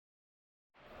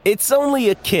It's only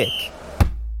a kick,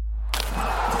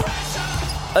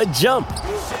 a jump,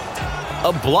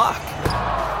 a block.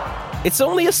 It's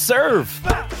only a serve.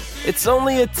 It's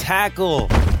only a tackle,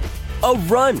 a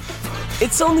run.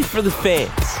 It's only for the fans.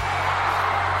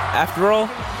 After all,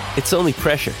 it's only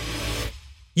pressure.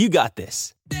 You got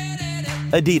this.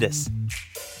 Adidas.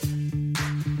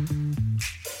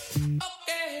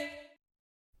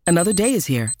 Another day is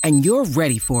here, and you're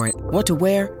ready for it. What to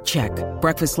wear? Check.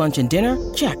 Breakfast, lunch, and dinner?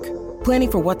 Check.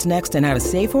 Planning for what's next and how to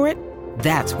save for it?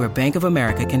 That's where Bank of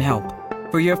America can help.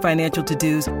 For your financial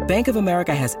to-dos, Bank of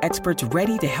America has experts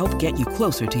ready to help get you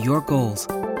closer to your goals.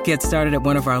 Get started at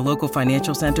one of our local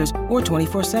financial centers or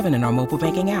 24/7 in our mobile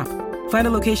banking app. Find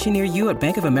a location near you at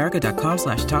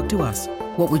bankofamerica.com/talktous.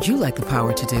 What would you like the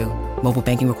power to do? Mobile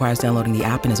banking requires downloading the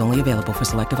app and is only available for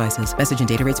select devices. Message and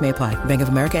data rates may apply. Bank of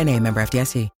America N.A., member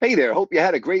FDIC. Hey there. Hope you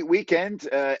had a great weekend.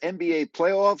 NBA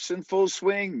playoffs in full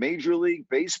swing, Major League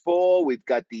Baseball. We've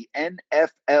got the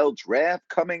NFL draft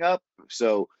coming up.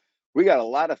 So we got a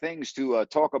lot of things to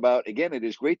talk about. Again, it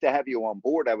is great to have you on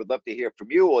board. I would love to hear from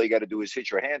you. All you got to do is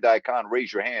hit your hand icon,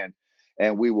 raise your hand,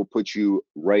 and we will put you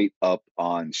right up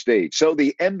on stage. So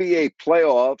the NBA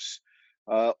playoffs,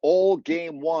 all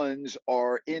game ones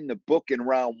are in the book in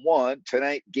round one.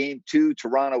 Tonight, game two,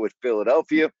 Toronto at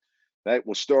Philadelphia. That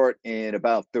will start in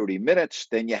about 30 minutes.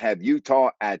 Then you have Utah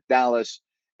at Dallas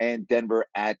and Denver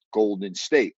at Golden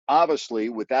State. Obviously,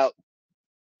 without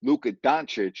Luka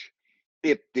Doncic,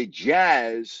 if the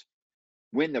Jazz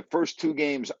win the first two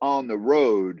games on the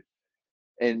road,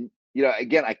 and, you know,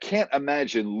 again, I can't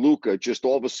imagine Luka just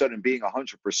all of a sudden being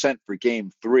 100% for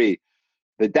game three.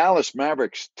 The Dallas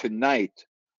Mavericks tonight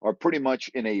are pretty much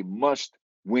in a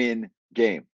must-win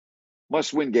game.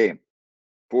 Must-win game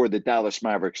for the Dallas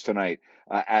Mavericks tonight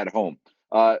at home.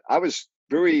 I was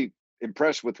very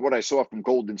impressed with what I saw from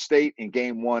Golden State in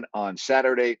game one on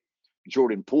Saturday.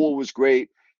 Jordan Poole was great.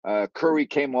 Curry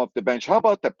came off the bench. How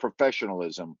about the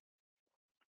professionalism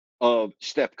of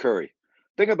Steph Curry?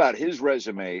 Think about his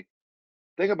resume.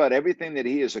 Think about everything that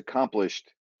he has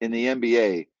accomplished in the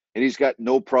NBA, and he's got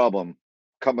no problem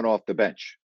coming off the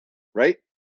bench, right?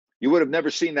 You would have never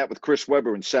seen that with Chris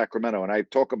Webber in Sacramento, and I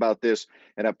talk about this,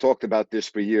 and I've talked about this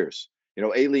for years. You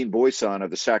know, Aileen Boyson of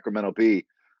the Sacramento Bee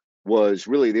was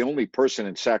really the only person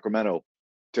in Sacramento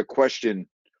to question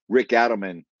Rick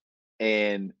Adelman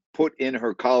and put in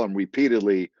her column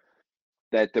repeatedly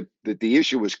that the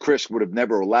issue was Chris would have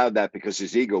never allowed that because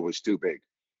his ego was too big.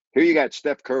 Here you got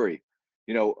Steph Curry,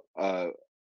 you know,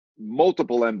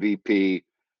 multiple MVP,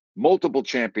 multiple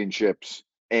championships,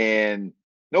 and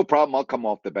no problem, I'll come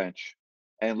off the bench.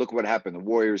 And look what happened. The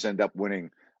Warriors end up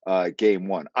winning game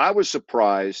one. I was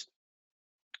surprised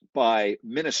by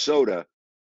Minnesota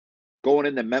going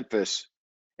into Memphis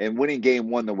and winning game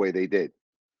one the way they did.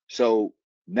 So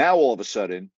now all of a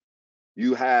sudden,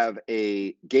 you have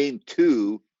a game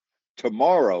two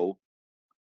tomorrow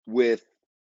with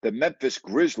the Memphis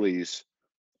Grizzlies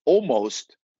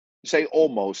almost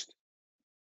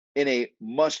in a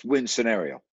must-win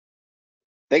scenario.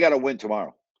 They got to win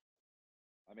tomorrow.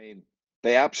 I mean,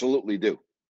 they absolutely do.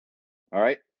 All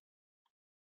right?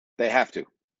 They have to.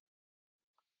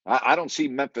 I don't see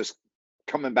Memphis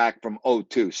coming back from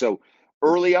 0-2. So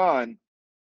early on,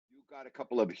 you've got a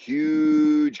couple of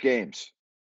huge games.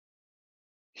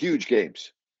 Huge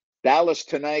games. Dallas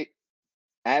tonight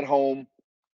at home.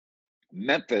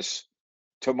 Memphis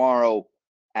tomorrow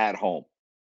at home.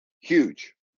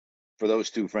 Huge for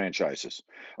those two franchises.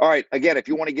 All right. Again, if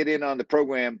you want to get in on the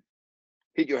program,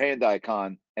 hit your hand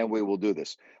icon and we will do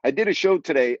this. I did a show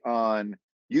today on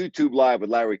YouTube Live with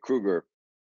Larry Krueger,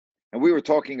 and we were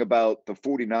talking about the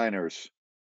 49ers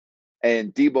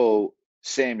and Deebo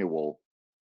Samuel.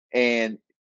 And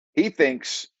he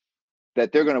thinks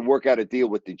that they're going to work out a deal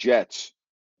with the Jets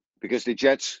because the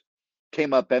Jets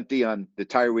came up empty on the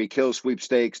Tyreek Hill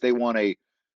sweepstakes. They want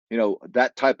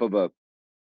that type of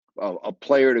a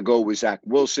player to go with Zach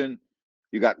Wilson.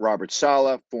 You got Robert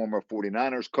Saleh, former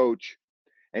 49ers coach.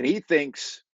 And he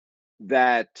thinks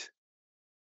that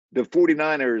the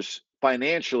 49ers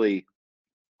financially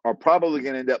are probably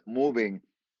going to end up moving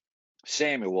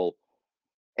Samuel.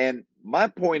 And my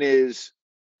point is,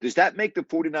 does that make the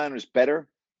 49ers better?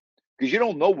 Because you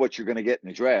don't know what you're going to get in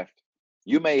the draft.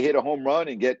 You may hit a home run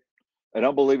and get an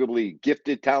unbelievably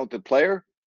gifted, talented player,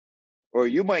 or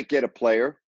you might get a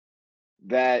player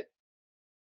that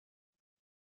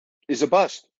is a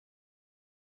bust.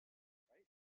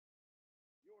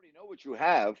 You already know what you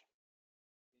have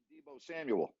in Deebo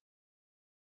Samuel.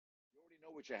 You already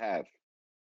know what you have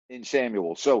in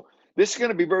Samuel. So this is going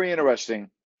to be very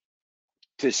interesting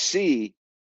to see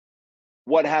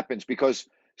what happens, because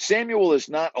Samuel is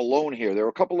not alone here. There are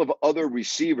a couple of other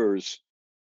receivers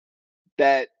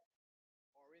that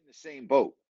are in the same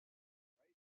boat.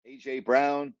 A.J.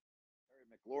 Brown, Terry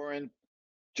McLaurin,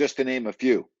 just to name a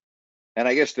few. And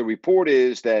I guess the report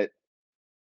is that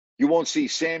you won't see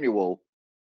Samuel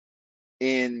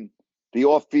in the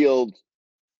off-field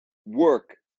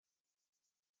work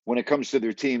when it comes to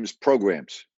their team's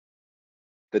programs,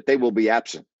 that they will be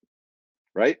absent,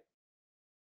 right?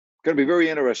 Going to be very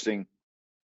interesting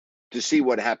to see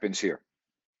what happens here.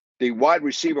 The wide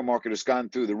receiver market has gone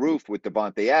through the roof with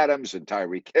Devontae Adams and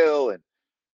Tyreek Hill and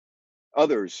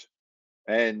others.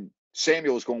 And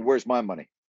Samuel's going, where's my money?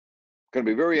 Going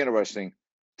to be very interesting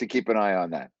to keep an eye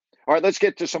on that. All right, let's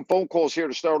get to some phone calls here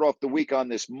to start off the week on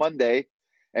this Monday.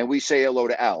 And we say hello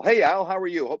to Al. Hey, Al, how are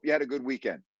you? Hope you had a good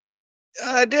weekend.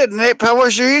 I did, Nate. How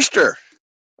was your Easter?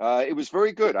 It was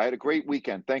very good. I had a great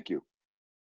weekend. Thank you.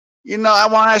 I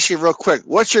want to ask you real quick.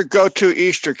 What's your go-to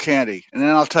Easter candy? And then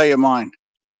I'll tell you mine.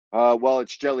 Well,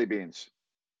 it's jelly beans.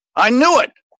 I knew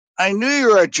it. I knew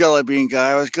you were a jelly bean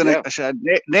guy. I said,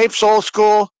 Nape's old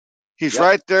school. He's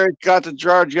right there. Got the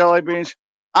jar of jelly beans.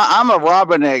 I'm a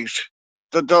Robin eggs.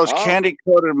 Those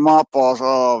candy-coated mop balls.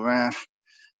 Oh, man.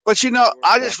 But,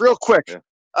 I just real quick.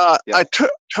 I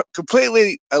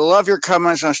I love your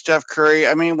comments on Steph Curry.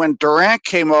 I mean, when Durant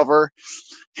came over,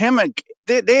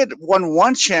 they had won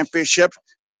one championship,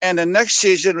 and the next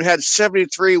season we had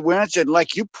 73 wins. And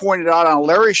like you pointed out on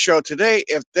Larry's show today,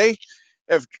 if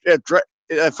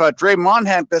Draymond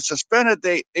hadn't been suspended,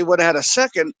 they would have had a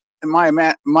second. In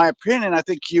my opinion, I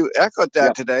think you echoed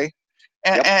that today.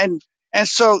 And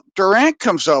so Durant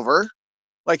comes over,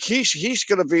 like he's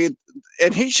going to be,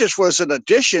 and he just was an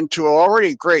addition to an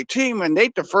already great team, and they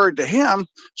deferred to him.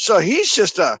 So he's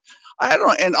just I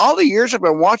don't. In all the years I've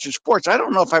been watching sports, I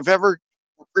don't know if I've ever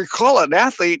recall an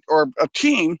athlete or a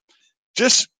team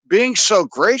just being so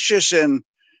gracious and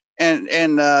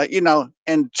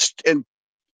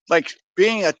like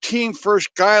being a team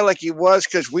first guy like he was,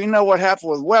 because we know what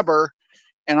happened with Weber.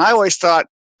 And I always thought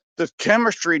the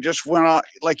chemistry just went off,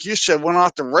 like you said, went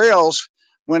off the rails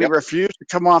when he refused to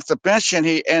come off the bench, and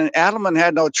Adelman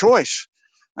had no choice.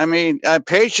 I mean,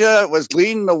 Peja was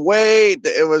leading the way.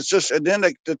 It was just, and then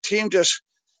the team just,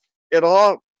 it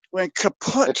all went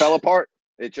kaput. It fell apart.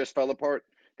 It just fell apart.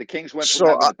 The Kings went from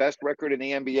having the best record in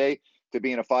the NBA to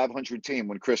being a 500 team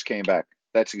when Chris came back.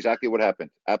 That's exactly what happened.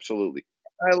 Absolutely.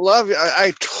 I love you.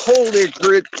 I totally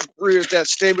agree with that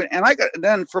statement. And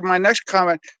then for my next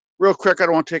comment, real quick, I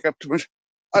don't want to take up too much.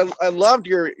 I loved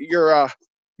your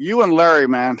you and Larry,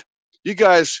 man. You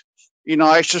guys,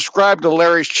 I subscribe to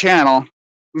Larry's channel.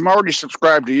 I'm already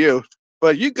subscribed to you,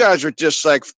 but you guys are just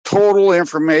like total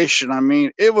information. I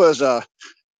mean,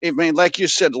 like you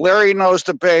said, Larry knows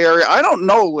the Bay Area. I don't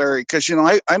know Larry because,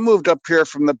 I moved up here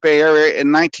from the Bay Area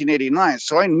in 1989.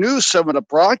 So I knew some of the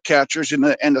broadcasters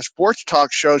and the sports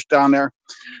talk shows down there.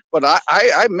 But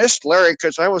I missed Larry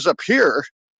because I was up here.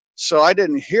 So I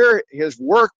didn't hear his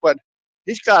work. But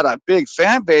he's got a big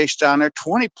fan base down there,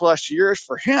 20 plus years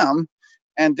for him.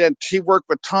 And then he worked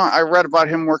with Tom. I read about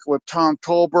him working with Tom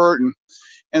Tolbert.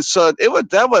 And so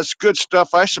that was good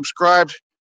stuff. I subscribed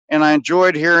and I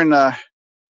enjoyed hearing the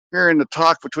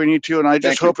talk between you two, and I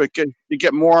just hope you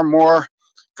get more and more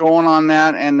going on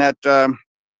that, and that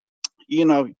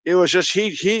it was just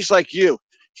he's like you.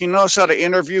 He knows how to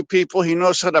interview people. He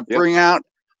knows how to bring out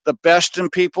the best in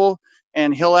people,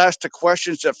 and he'll ask the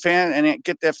questions that and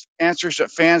get the answers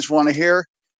that fans want to hear.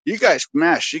 You guys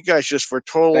mesh. You guys just were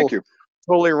totally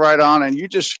right on, and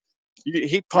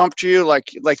he pumped you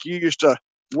like you used to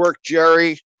work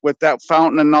Jerry with that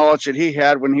fountain of knowledge that he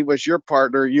had when he was your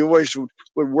partner. You always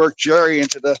would work Jerry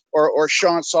into or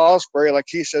Sean Salisbury, like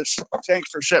he says, thanks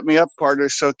for setting me up, partner.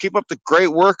 So keep up the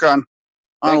great work on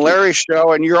Larry's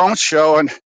show and your own show,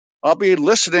 and I'll be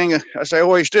listening as I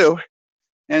always do.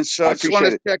 And so I just want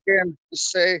to check in to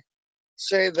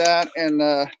say that,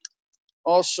 and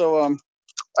also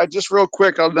I just real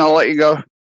quick, I'll let you go.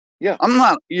 Yeah, I'm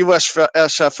not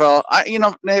USFL.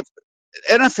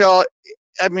 NFL.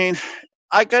 I mean,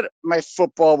 I got my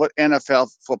football with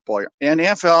NFL football. And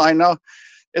NFL, I know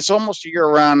it's almost a year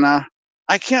round now.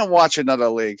 I can't watch another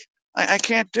league. I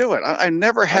can't do it. I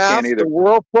never have. The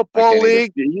World Football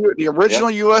League, the original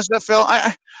USFL.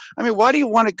 I mean, why do you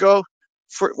want to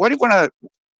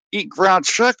eat ground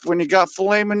chuck when you got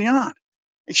filet mignon?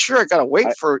 Sure, I got to wait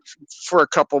for a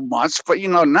couple months, but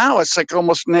now it's like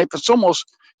almost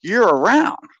year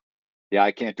round. Yeah,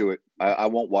 I can't do it. I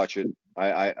won't watch it.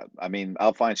 I mean,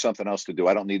 I'll find something else to do.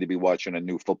 I don't need to be watching a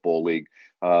new football league.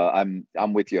 I'm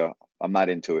with you. I'm not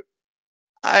into it.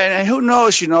 And who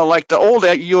knows, like the old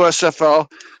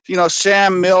USFL,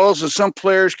 Sam Mills and some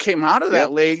players came out of that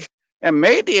Yep. league and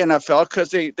made the NFL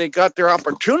because they got their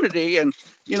opportunity. And,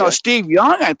 Yeah. Steve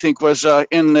Young, I think, was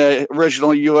in the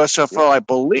original USFL, Yep. I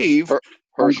believe. I'm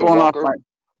Herschel going off Walker. my.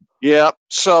 Yeah.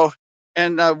 So,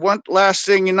 and one last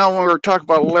thing, when we were talking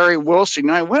about Larry Wilson,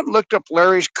 I went and looked up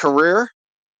Larry's career.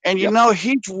 And, Yep.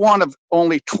 he's one of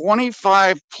only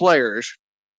 25 players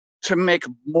to make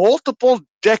multiple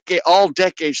all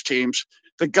decades teams.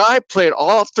 The guy played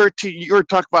all 13. You were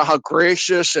talking about how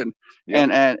gracious and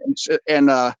Yep.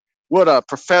 and what a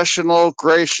professional,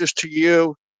 gracious to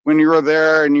you when you were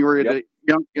there and you were Yep.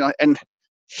 young, and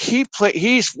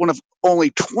he's one of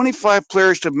only 25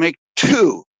 players to make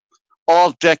two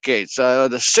all decades,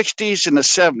 the 60s and the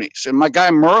 70s. And my guy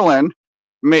Merlin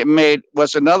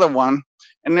was another one.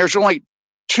 And there's only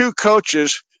two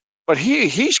coaches, but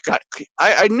he's got.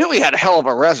 I knew he had a hell of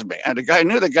a resume, and I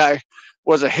knew the guy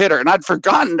was a hitter, and I'd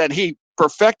forgotten that he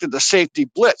perfected the safety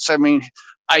blitz. I mean,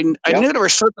 I Yep. knew there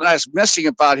was something I was missing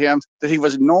about him that he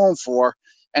was known for.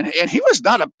 And he was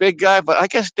not a big guy, but I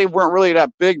guess they weren't really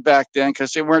that big back then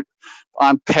because they weren't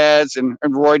on pads and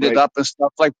roided Right. up and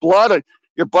stuff like Blood.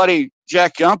 Your buddy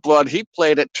Jack Youngblood, he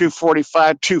played at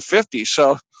 245, 250.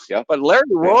 So, Yep. but Larry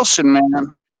Yeah. Wilson,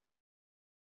 man.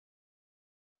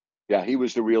 Yeah, he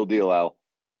was the real deal, Al.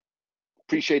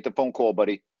 Appreciate the phone call,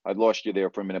 buddy. I lost you there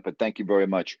for a minute, but thank you very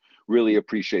much. Really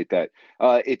appreciate that.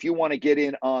 If you want to get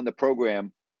in on the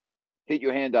program, hit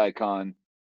your hand icon,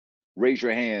 raise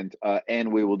your hand,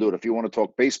 and we will do it. If you want to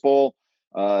talk baseball,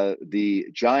 the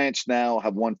Giants now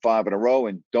have won 5 in a row,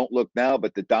 and don't look now,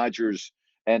 but the Dodgers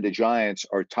and the Giants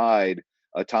are tied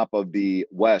atop of the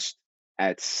West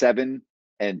at 7-2.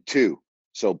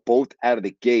 So both out of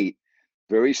the gate,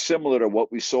 very similar to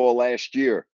what we saw last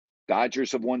year.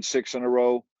 Dodgers have won 6 in a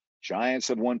row. Giants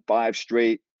have won 5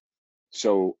 straight.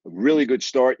 So really good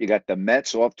start. You got the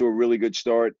Mets off to a really good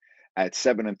start at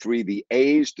 7-3. The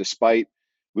A's, despite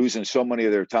losing so many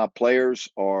of their top players,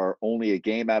 are only a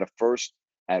game out of first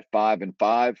at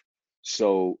 5-5.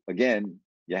 So again,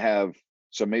 you have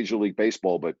some Major League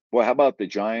Baseball, but boy, how about the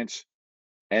Giants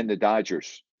and the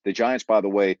Dodgers? The Giants, by the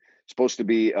way, supposed to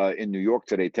be in New York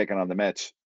today taking on the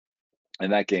Mets,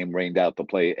 and that game rained out to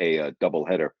play a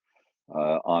doubleheader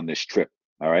on this trip.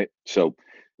 All right. So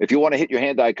if you want to hit your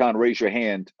hand icon, raise your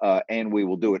hand, and we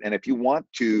will do it. And if you want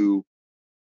to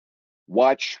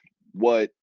watch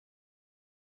what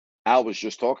Al was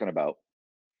just talking about,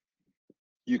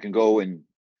 you can go on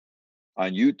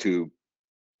YouTube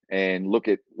and look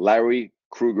at Larry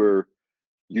Krueger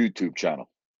YouTube channel.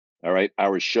 All right.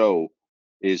 Our show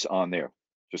is on there.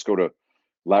 Just go to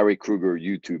Larry Krueger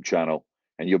YouTube channel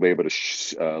and you'll be able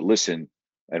to listen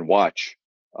and watch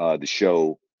the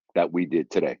show that we did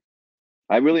today.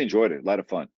 I really enjoyed it. A lot of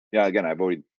fun. Yeah, again, I've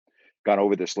already gone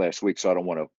over this last week, so I don't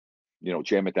want to,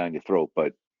 jam it down your throat.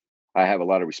 But I have a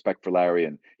lot of respect for Larry,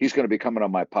 and he's going to be coming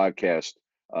on my podcast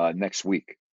next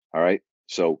week. All right.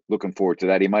 So looking forward to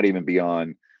that. He might even be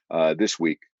on this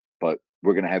week, but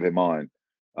we're going to have him on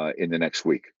in the next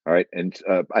week. All right. And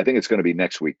I think it's going to be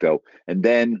next week, though. And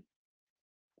then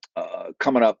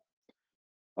coming up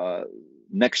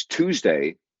next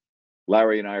Tuesday,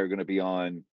 Larry and I are going to be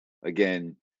on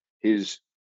again his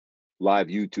live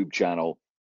YouTube channel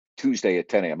Tuesday at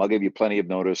 10 a.m. I'll give you plenty of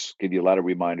notice, give you a lot of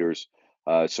reminders.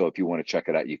 So if you want to check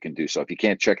it out, you can do so. If you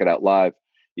can't check it out live,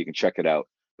 you can check it out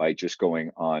by just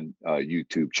going on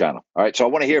YouTube channel. All right. So I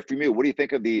want to hear from you. What do you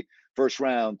think of the first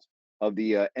round of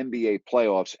the NBA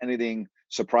playoffs? Anything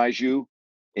surprise you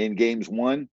in games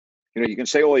 1? You can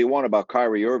say all you want about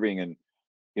Kyrie Irving and,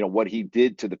 what he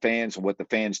did to the fans and what the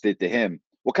fans did to him.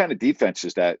 What kind of defense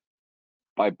is that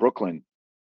by Brooklyn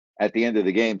at the end of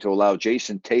the game to allow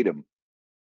Jason Tatum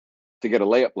to get a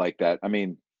layup like that? I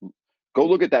mean, go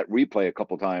look at that replay a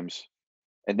couple times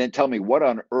and then tell me what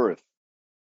on earth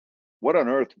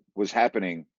was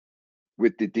happening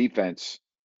with the defense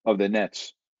of the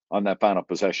Nets on that final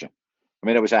possession. I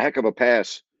mean, it was a heck of a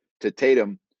pass to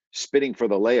Tatum spitting for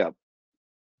the layup,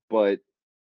 but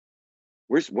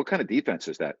what kind of defense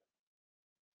is that?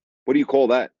 What do you call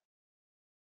that?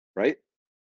 Right?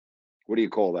 What do you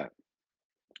call that?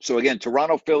 So again,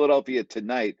 Toronto, Philadelphia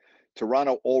tonight.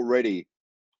 Toronto already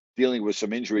dealing with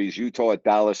some injuries. Utah at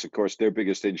Dallas, of course, their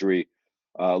biggest injury,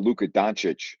 Luka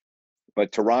Doncic.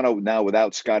 But Toronto now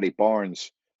without Scotty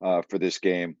Barnes for this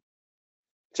game.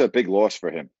 It's a big loss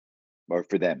for him or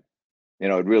for them. It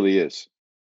really is.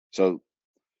 So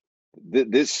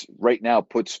this right now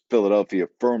puts Philadelphia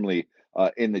firmly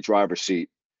in the driver's seat.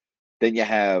 Then you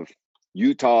have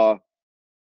Utah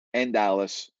and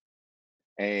Dallas,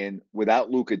 and without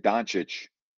Luka Doncic,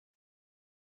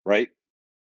 right?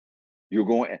 You're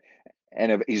going,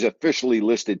 and if he's officially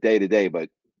listed day to day, but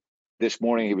this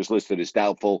morning he was listed as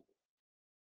doubtful.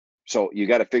 So you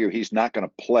got to figure he's not going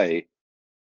to play.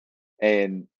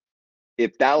 And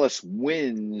if Dallas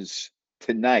wins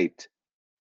tonight,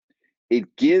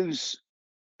 it gives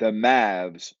the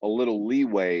Mavs a little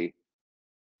leeway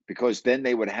because then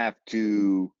they would have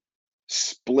to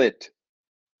split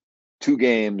 2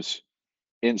 games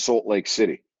in Salt Lake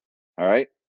City. All right.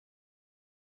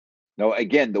 Now,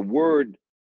 again, the word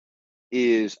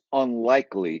is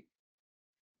unlikely,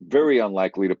 very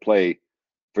unlikely to play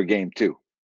for game 2.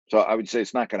 So I would say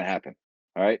it's not going to happen.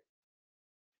 All right.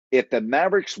 If the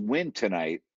Mavericks win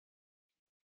tonight,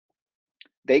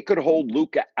 they could hold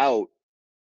Luka out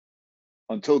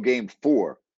until game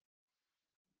 4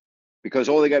 because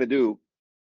all they got to do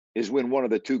is win one of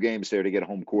the 2 games there to get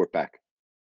home court back.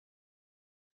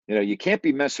 You can't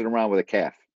be messing around with a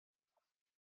calf.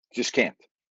 Just can't.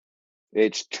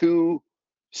 It's too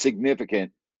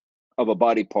significant of a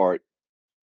body part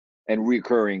and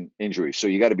recurring injury. So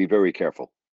you got to be very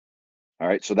careful. All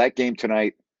right. So that game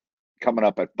tonight coming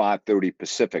up at 5:30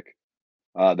 Pacific,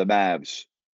 the Mavs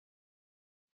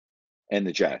and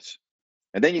the Jazz.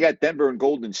 And then you got Denver and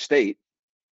Golden State.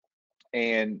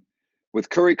 And with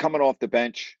Curry coming off the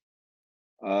bench,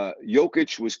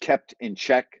 Jokic was kept in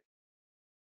check.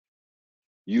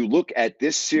 You look at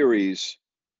this series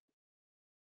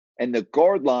and the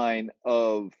guard line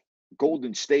of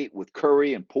Golden State with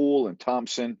Curry and Poole and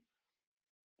Thompson,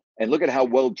 and look at how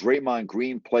well Draymond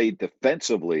Green played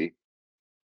defensively.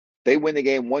 They win the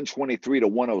game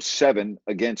 123-107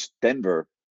 against Denver.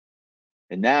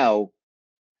 And now,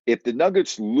 if the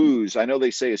Nuggets lose, I know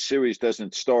they say a series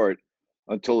doesn't start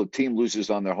until a team loses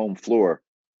on their home floor.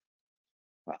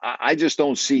 I just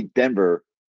don't see Denver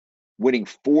winning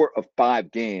 4 of 5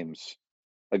 games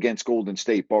against Golden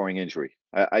State, barring injury.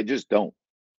 I just don't.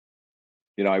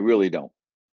 I really don't.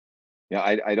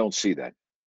 I don't see that.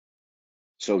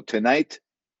 So tonight,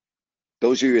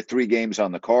 those are your 3 games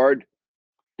on the card.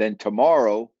 Then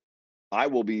tomorrow, I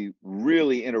will be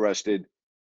really interested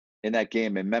in that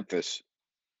game in Memphis.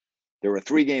 There are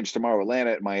 3 games tomorrow,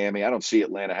 Atlanta at Miami. I don't see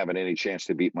Atlanta having any chance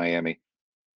to beat Miami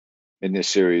in this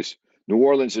series. New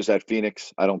Orleans is at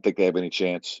Phoenix. I don't think they have any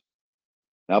chance.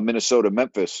 Now, Minnesota,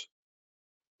 Memphis.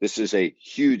 This is a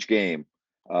huge game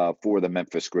for the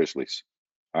Memphis Grizzlies.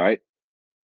 All right.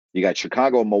 You got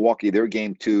Chicago and Milwaukee. Their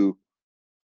game 2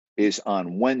 is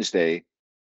on Wednesday,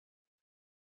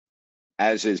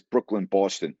 as is Brooklyn,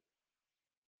 Boston.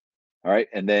 All right.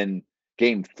 And then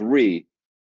game 3,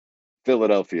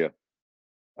 Philadelphia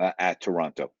at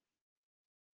Toronto.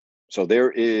 So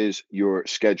there is your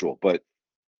schedule. But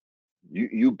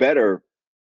you better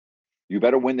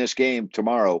win this game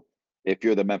tomorrow if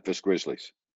you're the Memphis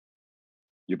Grizzlies.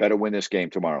 You better win this game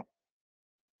tomorrow.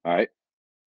 All right?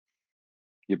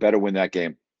 You better win that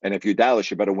game. And if you're Dallas,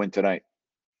 you better win tonight.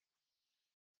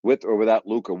 With or without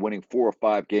Luka winning 4 or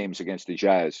 5 games against the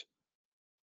Jazz,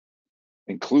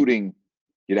 including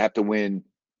you'd have to win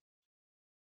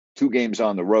 2 games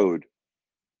on the road,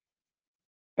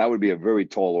 that would be a very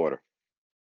tall order.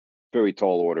 Very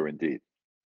tall order indeed.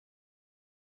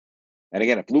 And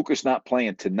again, if Luka's not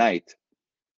playing tonight,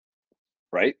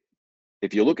 right?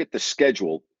 If you look at the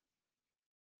schedule,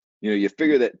 you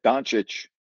figure that Doncic,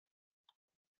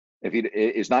 if he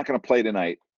is not going to play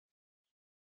tonight,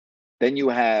 then you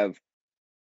have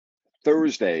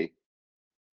Thursday,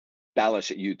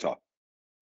 Dallas at Utah.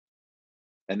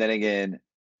 And then again,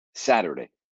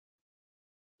 Saturday.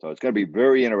 So it's going to be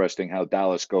very interesting how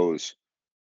Dallas goes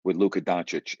with Luka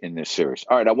Doncic in this series.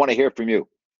 All right, I want to hear from you.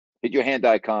 Hit your hand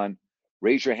icon,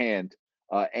 raise your hand,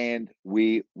 and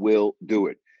we will do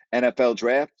it. NFL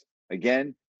draft,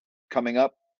 again, coming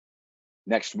up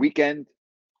next weekend.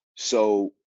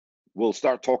 So we'll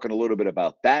start talking a little bit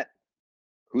about that.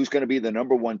 Who's going to be the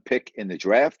number 1 pick in the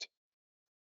draft?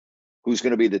 Who's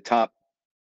going to be the top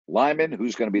lineman?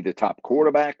 Who's going to be the top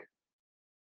quarterback?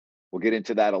 We'll get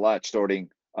into that a lot starting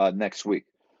next week.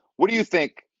 What do you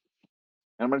think?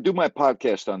 And I'm going to do my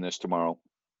podcast on this tomorrow.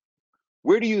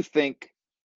 Where do you think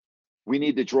we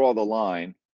need to draw the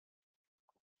line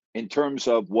in terms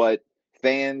of what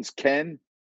fans can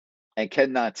and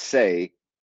cannot say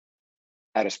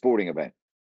at a sporting event?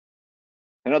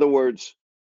 In other words,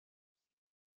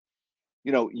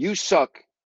 you suck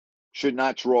should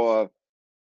not draw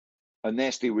a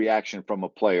nasty reaction from a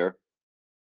player.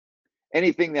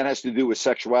 Anything that has to do with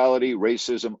sexuality,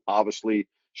 racism, obviously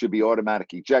should be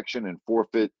automatic ejection and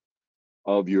forfeit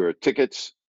of your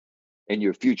tickets and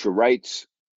your future rights.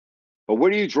 But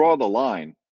where do you draw the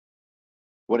line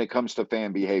when it comes to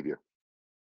fan behavior?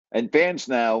 And fans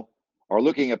now are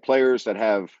looking at players that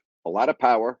have a lot of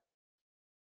power,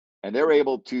 and they're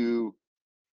able to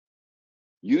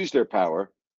use their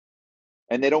power,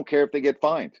 and they don't care if they get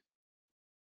fined.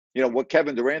 You know, what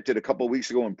Kevin Durant did a couple of weeks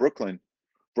ago in Brooklyn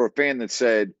for a fan that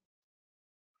said,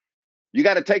 "You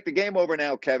got to take the game over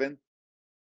now, Kevin."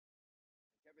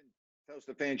 Kevin tells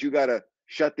the fans, "You got to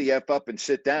shut the F up and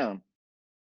sit down."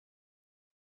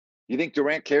 You think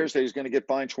Durant cares that he's going to get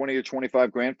fined 20 or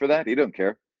 25 grand for that? He doesn't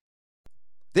care.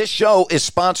 This show is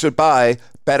sponsored by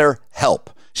BetterHelp.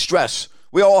 Stress.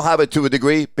 We all have it to a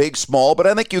degree, big, small, but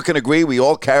I think you can agree we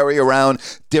all carry around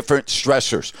different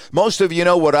stressors. Most of you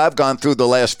know what I've gone through the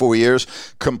last 4 years.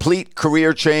 Complete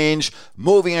career change,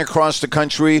 moving across the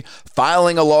country,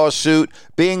 filing a lawsuit,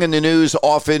 being in the news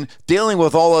often, dealing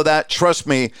with all of that, trust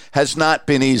me, has not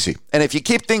been easy. And if you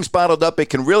keep things bottled up, it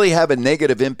can really have a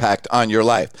negative impact on your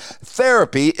life.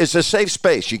 Therapy is a safe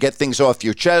space. You get things off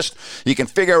your chest. You can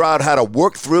figure out how to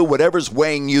work through whatever's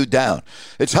weighing you down.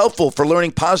 It's helpful for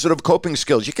learning positive coping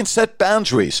skills. You can set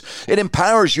boundaries. It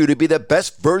empowers you to be the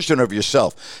best version of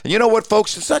yourself. And you know what,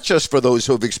 folks? It's not just for those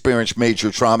who have experienced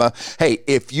major trauma. Hey,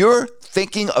 if you're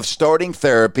thinking of starting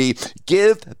therapy,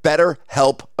 give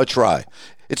BetterHelp a try.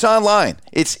 It's online.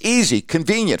 It's easy,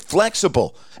 convenient,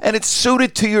 flexible, and it's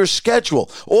suited to your schedule.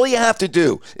 All you have to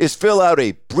do is fill out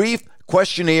a brief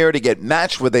questionnaire to get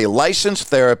matched with a licensed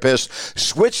therapist.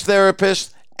 Switch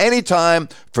therapists anytime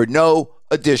for no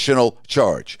additional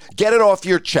charge. Get it off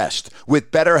your chest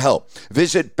with BetterHelp.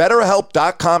 Visit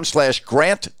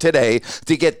BetterHelp.com/Grant today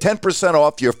to get 10%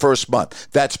 off your first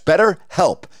month. That's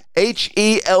BetterHelp,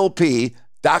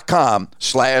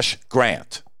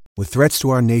 HELP.com/Grant. With threats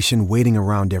to our nation waiting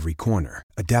around every corner,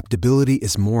 adaptability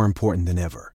is more important than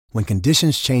ever. When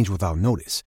conditions change without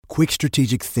notice, quick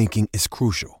strategic thinking is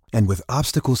crucial. And with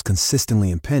obstacles consistently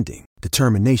impending,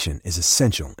 determination is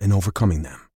essential in overcoming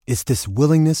them. It's this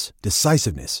willingness,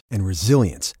 decisiveness, and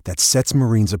resilience that sets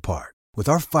Marines apart. With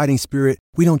our fighting spirit,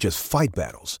 we don't just fight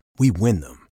battles, we win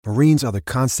them. Marines are the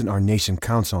constant our nation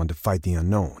counts on to fight the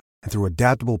unknown. And through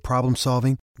adaptable problem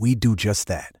solving, we do just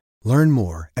that. Learn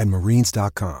more at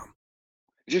Marines.com.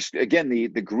 Just again, the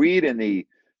greed and the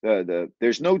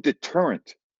there's no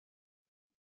deterrent.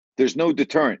 There's no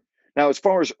deterrent. Now, as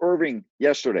far as Irving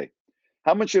yesterday,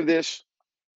 how much of this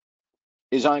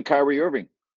is on Kyrie Irving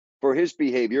for his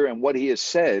behavior and what he has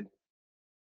said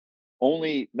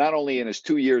not only in his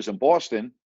 2 years in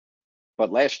Boston,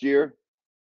 but last year,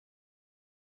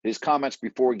 his comments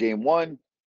before game one,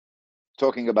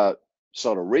 talking about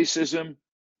subtle racism,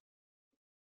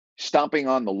 stomping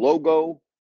on the logo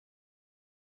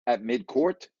at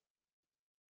midcourt.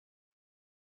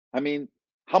 I mean,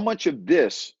 how much of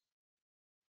this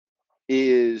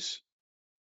is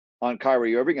on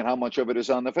Kyrie Irving and how much of it is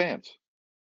on the fans?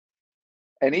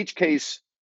 And each case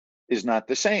is not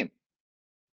the same,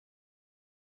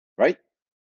 right?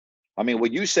 I mean,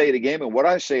 what you say at a game and what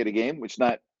I say at a game, it's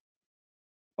not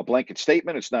a blanket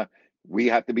statement. It's not, we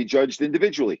have to be judged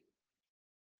individually.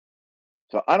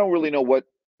 So I don't really know what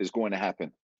is going to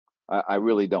happen. I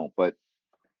really don't. But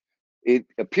it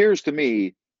appears to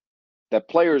me that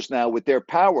players now with their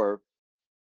power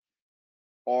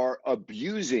are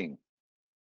abusing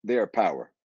their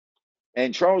power.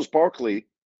 And Charles Barkley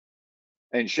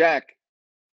and Shaq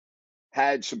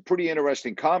had some pretty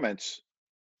interesting comments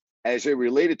as they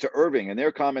related to Irving, and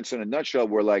their comments in a nutshell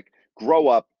were like, grow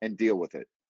up and deal with it.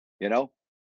 You know,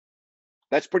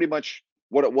 that's pretty much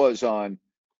what it was on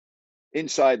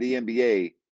Inside the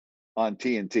NBA on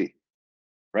TNT,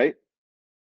 right?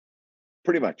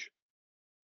 Pretty much.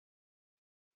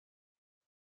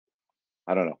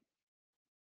 I don't know.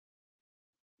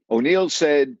 O'Neal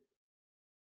said,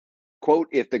 quote,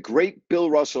 if the great Bill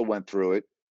Russell went through it,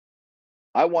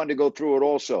 I wanted to go through it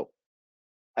also.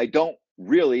 I don't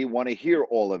really want to hear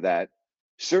all of that.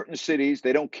 Certain cities,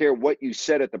 they don't care what you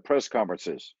said at the press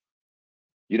conferences.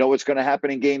 You know what's going to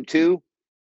happen in game two?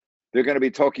 They're going to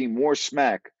be talking more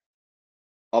smack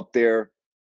up there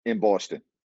in Boston.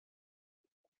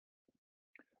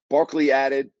 Barkley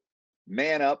added,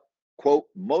 man up, quote,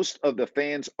 most of the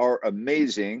fans are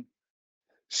amazing.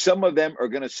 Some of them are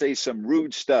going to say some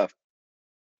rude stuff.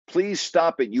 Please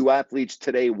stop it, you athletes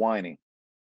today whining.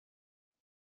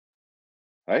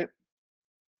 Right?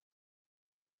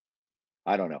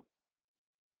 I don't know.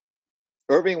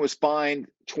 Irving was fined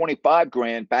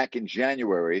 $25,000 back in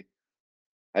January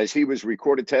as he was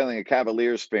recorded telling a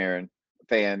Cavaliers fan,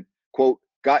 quote,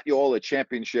 got you all a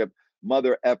championship,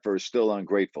 mother effer, still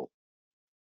ungrateful.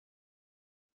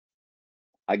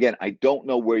 Again, I don't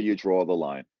know where you draw the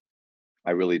line.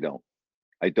 I really don't.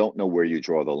 I don't know where you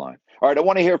draw the line. All right, I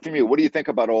want to hear from you. What do you think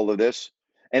about all of this?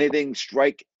 Anything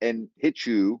strike and hit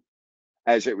you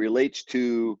as it relates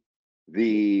to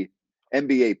the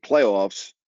NBA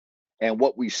playoffs and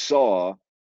what we saw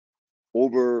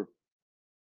over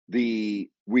the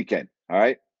weekend. All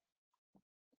right.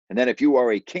 And then if you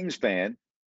are a Kings fan,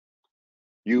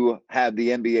 you have the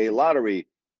NBA lottery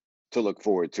to look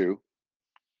forward to,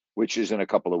 which is in a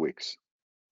couple of weeks.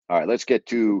 All right, let's get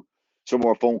to some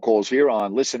more phone calls here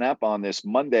on Listen Up on this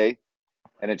Monday.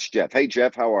 And it's Jeff. Hey,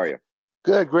 Jeff, how are you?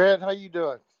 Good, Grant. How you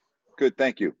doing? Good,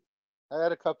 thank you. I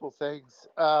had a couple things.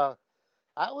 I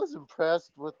was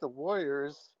impressed with the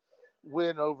Warriors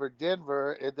win over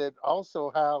Denver, and then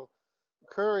also how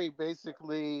Curry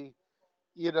basically,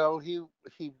 he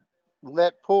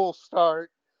let Poole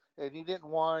start, and he didn't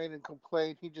whine and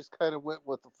complain. He just kind of went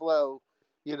with the flow.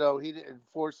 He didn't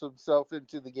force himself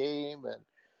into the game, and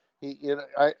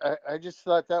I just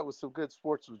thought that was some good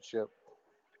sportsmanship.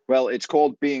 Well, it's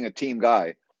called being a team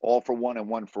guy, all for one and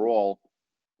one for all.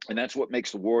 And that's what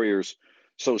makes the Warriors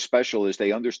so special is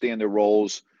they understand their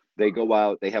roles. They go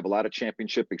out, they have a lot of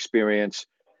championship experience,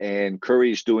 and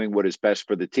Curry's doing what is best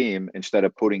for the team instead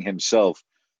of putting himself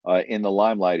in the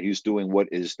limelight. He's doing what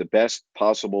is the best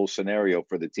possible scenario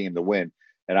for the team to win.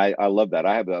 And I love that.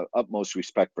 I have the utmost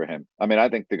respect for him. I mean, I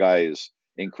think the guy is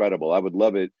incredible. I would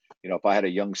love it, if I had a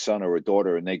young son or a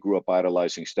daughter and they grew up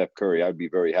idolizing Steph Curry, I'd be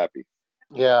very happy.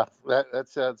 Yeah, that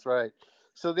sounds right.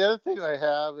 So the other thing I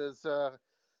have is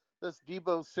this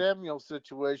Debo Samuel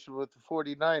situation with the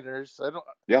 49ers.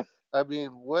 Yeah.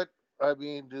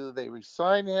 Do they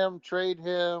resign him, trade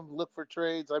him, look for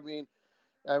trades? I mean,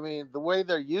 the way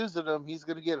they're using him, he's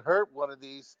going to get hurt one of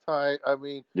these times.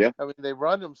 Yeah. They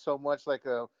run him so much like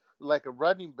a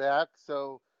running back.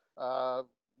 So,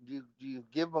 do you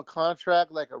give him a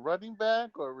contract like a running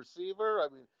back or a receiver?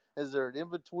 Is there an in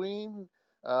between?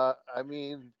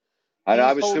 And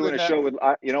I He's was doing holding a that. show with,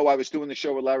 I was doing the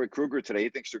show with Larry Kruger today. He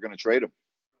thinks they're going to trade him.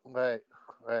 Right,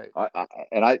 right.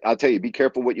 I'll tell you, be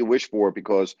careful what you wish for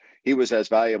because he was as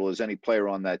valuable as any player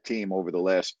on that team over the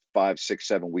last 5, 6,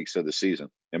 7 weeks of the season,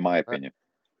 in my opinion.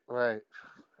 Right,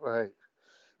 right.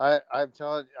 I'm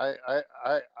telling you,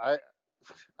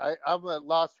 I'm at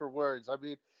loss for words.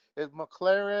 Is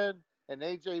McLaren and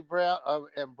AJ Brown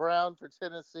and Brown for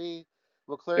Tennessee,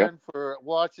 Yep. McLaren for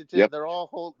Washington, Yep. they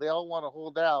all want to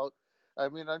hold out.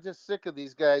 I'm just sick of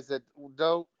these guys that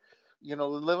don't,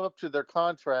 live up to their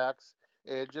contracts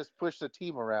and just push the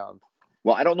team around.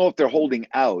 Well, I don't know if they're holding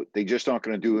out. They just aren't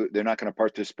going to do it. They're not going to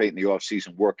participate in the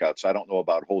off-season workouts. I don't know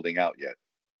about holding out yet.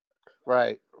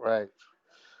 Right, right.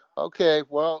 Okay,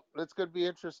 well, it's going to be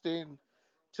interesting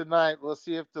tonight. We'll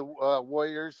see if the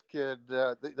Warriors could.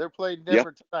 They're playing Yep.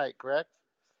 Denver tonight, correct?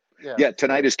 Yeah. Yeah,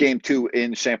 tonight is game 2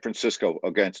 in San Francisco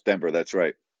against Denver. That's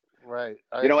right. Right.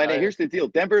 And here's the deal.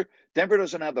 Denver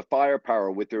doesn't have the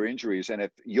firepower with their injuries. And if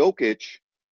Jokic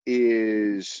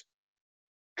is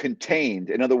contained,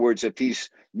 in other words, if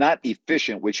he's not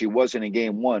efficient, which he wasn't in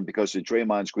game 1 because of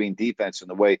Draymond's green defense in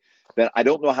the way, then I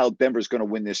don't know how Denver's going to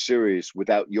win this series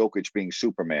without Jokic being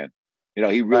Superman.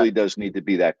 He really does need to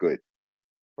be that good.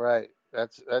 Right.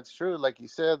 That's true. Like you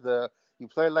said, you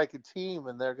play like a team,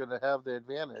 and they're going to have the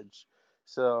advantage.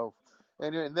 So,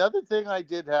 anyway, and the other thing I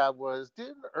did have was,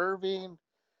 didn't Irving,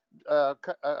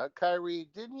 Kyrie,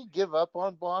 didn't he give up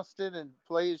on Boston and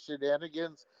play his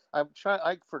shenanigans? I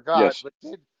forgot, Yes. but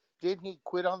didn't he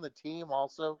quit on the team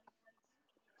also?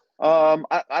 I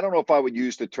don't know if I would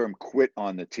use the term quit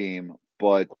on the team,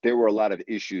 but there were a lot of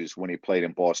issues when he played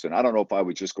in Boston. I don't know if I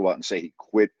would just go out and say he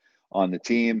quit on the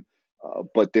team,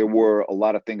 but there were a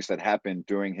lot of things that happened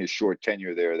during his short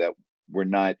tenure there that were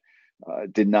not,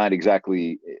 did not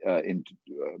exactly, the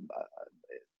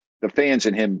fans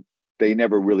and him, they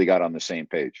never really got on the same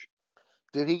page.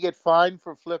 Did he get fined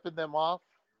for flipping them off?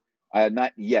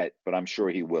 Not yet, but I'm sure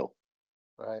he will.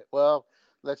 Right. Well,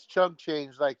 that's chunk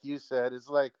change, like you said. It's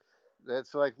like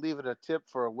leaving a tip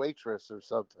for a waitress or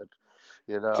something.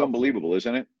 It's unbelievable,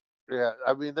 isn't it? Yeah.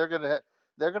 They're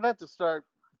gonna have to start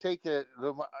taking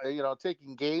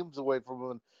games away from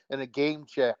them in a game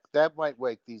check. That might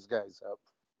wake these guys up.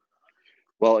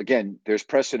 Well, again, there's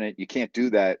precedent. You can't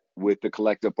do that with the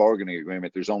collective bargaining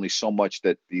agreement. There's only so much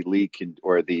that the league can,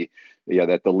 or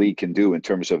that the league can do in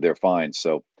terms of their fines.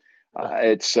 So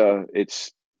it's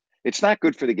not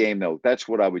good for the game, though. That's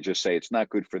what I would just say. It's not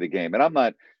good for the game, and I'm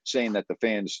not saying that the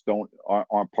fans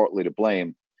aren't partly to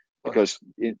blame, because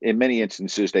in many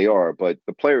instances they are. But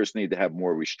the players need to have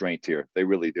more restraint here. They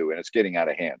really do, and it's getting out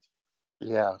of hand.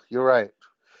 Yeah, you're right.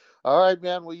 All right,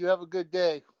 man. Well, you have a good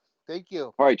day. Thank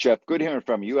you. All right, Jeff. Good hearing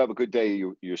from you. You have a good day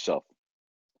yourself.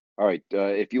 All right.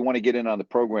 If you want to get in on the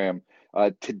program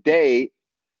today,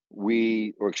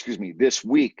 this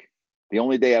week, the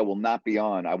only day I will not be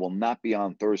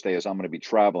on Thursday, as I'm going to be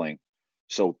traveling.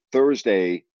 So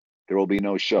Thursday, there will be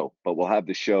no show, but we'll have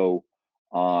the show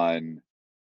on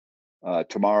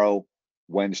tomorrow,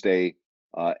 Wednesday,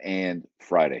 and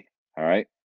Friday. All right.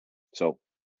 So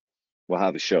we'll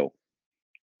have a show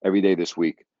every day this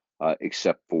week,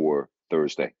 except for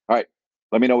Thursday. All right.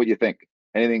 Let me know what you think.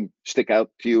 Anything stick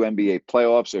out to you, NBA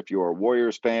playoffs? If you're a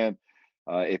Warriors fan,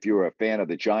 if you're a fan of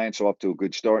the Giants, off to a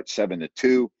good start,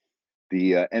 7-2.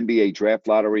 The NBA draft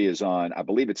lottery is on, I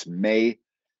believe it's May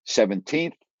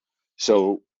 17th.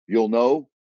 So you'll know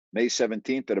May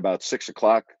 17th at about 6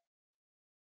 o'clock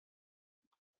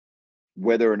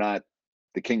whether or not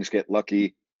the Kings get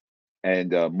lucky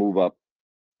and move up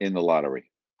in the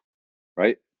lottery,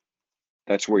 right?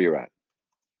 That's where you're at.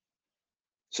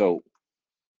 So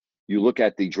you look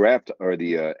at the draft or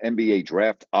the NBA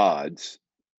draft odds,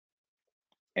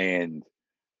 and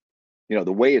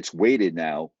the way it's weighted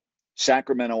now,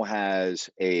 Sacramento has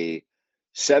a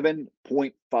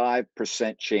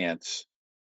 7.5% chance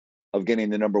of getting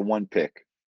the number 1 pick,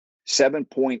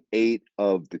 7.8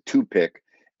 of the 2 pick,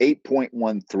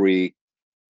 8.13,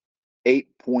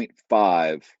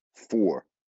 8.54.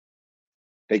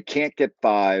 They can't get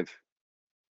 5.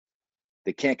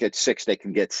 They can't get 6. They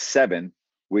can get 7,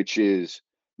 which is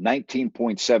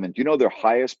 19.7. Do you know their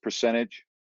highest percentage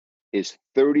is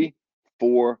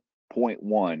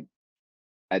 34.1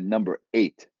 at number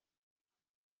 8?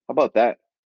 How about that?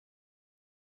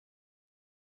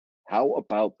 How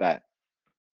about that?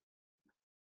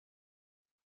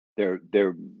 Their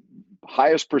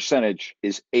highest percentage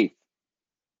is 8th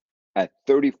at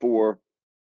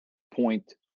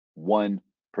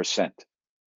 34.1%.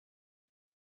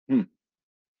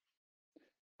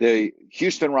 The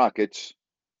Houston Rockets,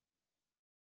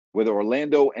 with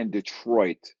Orlando and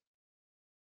Detroit,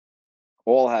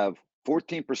 all have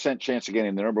 14% chance of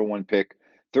getting the number 1 pick,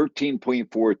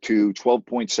 13.42,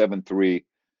 12.73,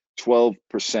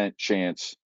 12%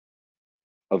 chance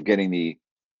of getting the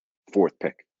 4th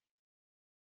pick.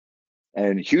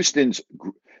 And Houston's,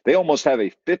 they almost have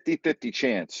a 50-50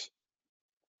 chance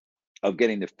of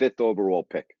getting the 5th overall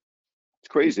pick. It's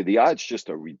crazy. The odds just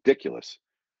are ridiculous.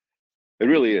 It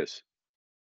really is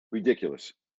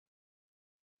ridiculous.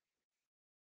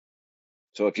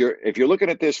 So if you're looking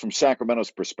at this from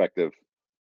Sacramento's perspective,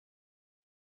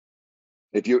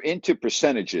 if you're into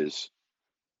percentages,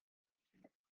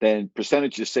 then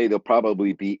percentages say they'll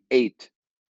probably be 8.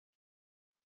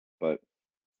 But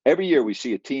every year we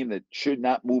see a team that should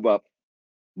not move up.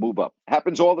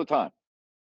 Happens all the time.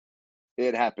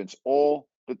 It happens all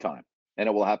the time. And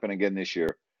it will happen again this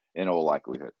year in all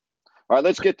likelihood. All right,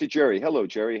 let's get to Jerry. Hello,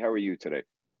 Jerry. How are you today?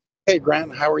 Hey,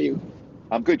 Grant, how are you?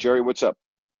 I'm good, Jerry. What's up?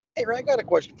 Hey, Grant, I got a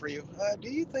question for you. Do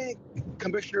you think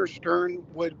Commissioner Stern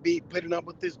would be putting up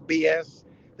with this BS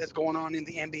that's going on in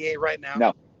the NBA right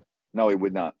now? No, he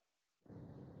would not.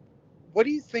 What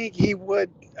do you think he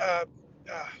would?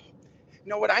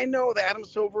 What I know that Adam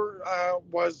Silver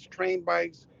was trained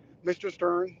by Mr.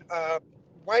 Stern.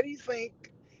 Why do you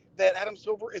think that Adam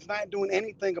Silver is not doing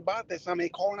anything about this? I mean,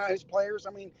 calling out his players.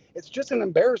 I mean, it's just an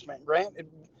embarrassment, Grant.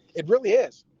 It really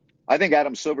is. I think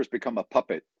Adam Silver's become a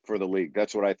puppet for the league.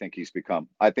 That's what I think he's become.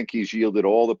 I think he's yielded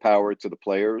all the power to the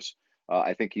players.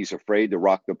 I think he's afraid to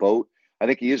rock the boat. I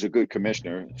think he is a good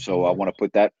commissioner, so I want to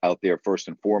put that out there first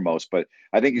and foremost. But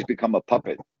I think he's become a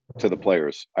puppet to the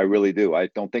players. I really do. I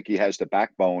don't think he has the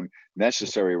backbone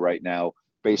necessary right now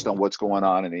based on what's going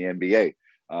on in the NBA.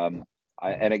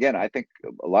 And again, I think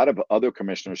a lot of other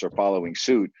commissioners are following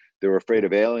suit. They're afraid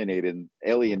of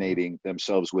alienating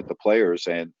themselves with the players,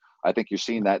 and I think you're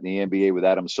seeing that in the NBA with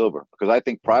Adam Silver, because I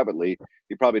think privately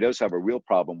he probably does have a real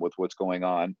problem with what's going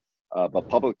on, but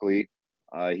publicly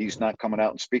he's not coming out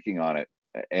and speaking on it.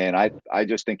 And I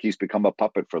just think he's become a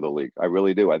puppet for the league. I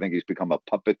really do. I think he's become a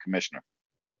puppet commissioner.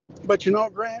 But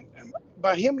Grant,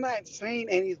 by him not saying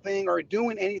anything or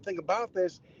doing anything about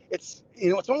this, it's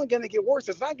only going to get worse.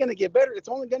 It's not going to get better. It's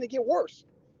only going to get worse.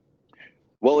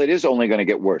 Well, it is only going to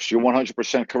get worse. You're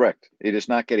 100% correct. It is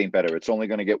not getting better. It's only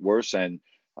going to get worse. And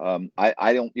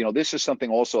I don't, this is something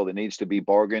also that needs to be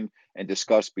bargained and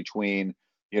discussed between,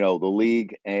 the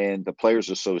league and the Players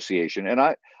Association. And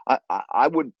I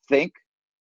would think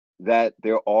that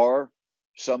there are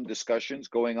some discussions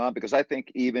going on, because I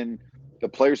think even the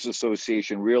Players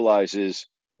Association realizes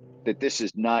that this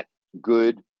is not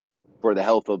good for the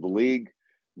health of the league,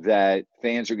 that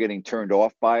fans are getting turned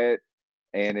off by it,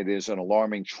 and it is an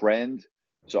alarming trend.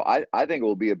 So I think it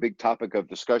will be a big topic of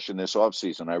discussion this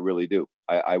offseason. I really do.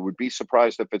 I would be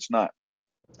surprised if it's not.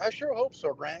 I sure hope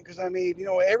so, Grant, because I mean,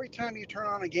 every time you turn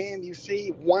on a game, you see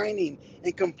whining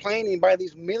and complaining by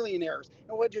these millionaires.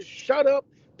 Just shut up,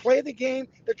 play the game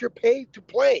that you're paid to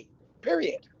play,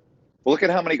 period. Well, look at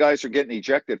how many guys are getting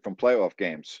ejected from playoff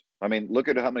games. I mean, look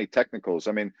at how many technicals.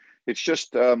 I mean, it's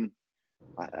just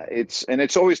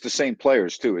it's always the same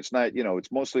players too. It's not,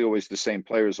 it's mostly always the same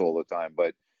players all the time,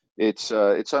 but it's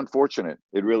unfortunate.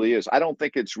 It really is. I don't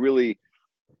think it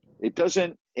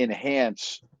doesn't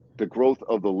enhance the growth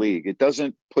of the league. It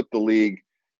doesn't put the league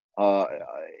uh,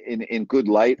 in good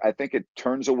light. I think it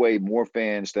turns away more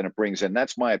fans than it brings in.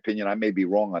 That's my opinion. I may be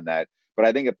wrong on that, but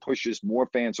I think it pushes more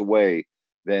fans away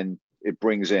than it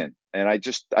brings in. And I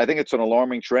think it's an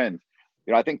alarming trend.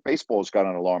 I think baseball's got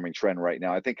an alarming trend right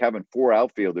now. I think having four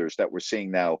outfielders that we're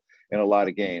seeing now in a lot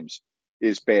of games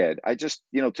is bad.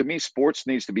 To me, sports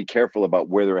needs to be careful about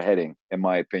where they're heading, in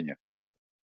my opinion.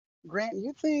 Grant,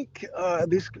 you think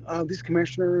these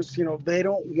commissioners, they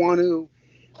don't want to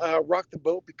rock the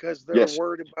boat because they're Yes.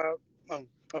 worried about? Oh,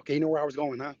 okay, you know where I was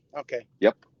going, huh? Okay,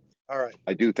 Yep. all right,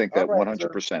 I do think all that right, sir.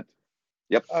 100%.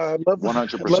 Yep. Love the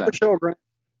 100%. show, Grant.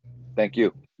 Thank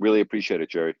you. Really appreciate it,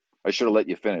 Jerry. I should have let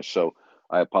you finish, so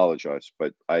I apologize.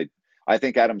 But I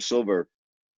think Adam Silver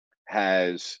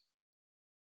has,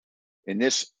 in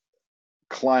this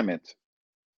climate,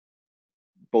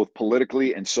 both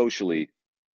politically and socially,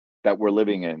 that we're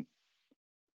living in,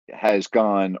 has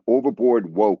gone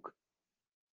overboard woke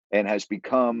and has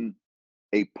become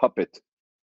a puppet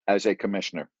as a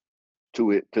commissioner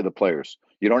to the players.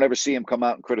 You don't ever see him come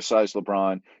out and criticize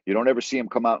LeBron. You don't ever see him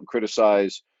come out and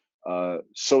criticize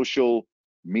social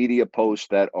media posts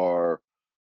that are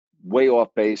way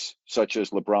off base, such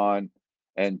as LeBron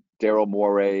and Daryl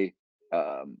Morey.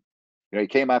 He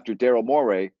came after Daryl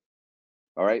Morey,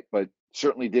 all right, but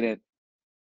certainly didn't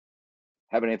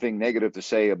have anything negative to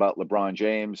say about LeBron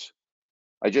James.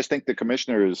 I just think the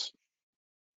commissioners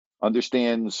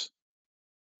understands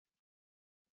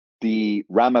the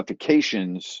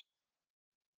ramifications,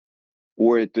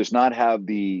 or it does not have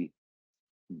the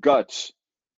guts,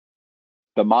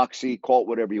 the moxie, call it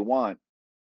whatever you want,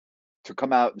 to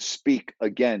come out and speak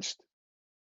against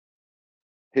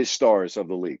his stars of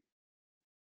the league.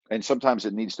 And sometimes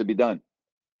it needs to be done.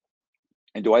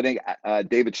 And do I think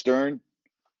David Stern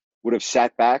would have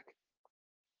sat back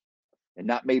and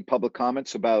not made public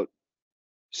comments about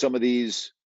some of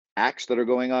these acts that are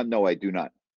going on? No, I do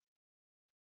not.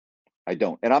 I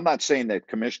don't. And I'm not saying that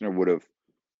commissioner would have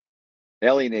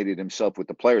alienated himself with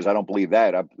the players. I don't believe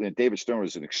that. David Stern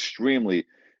was an extremely,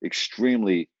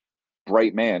 extremely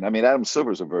bright man. I mean, Adam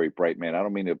Silver's a very bright man. I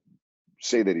don't mean to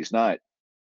say that he's not,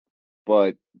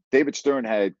 but David Stern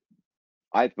had,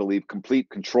 I believe, complete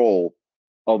control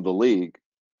of the league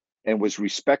and was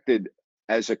respected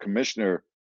as a commissioner,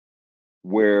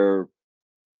 where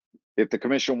if the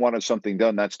commission wanted something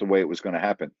done, that's the way it was going to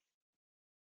happen.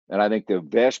 And I think the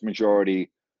vast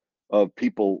majority of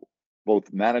people,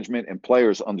 both management and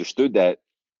players, understood that.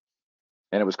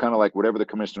 And it was kind of like whatever the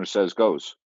commissioner says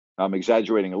goes. I'm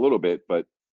exaggerating a little bit, but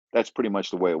that's pretty much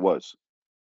the way it was.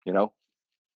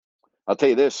 I'll tell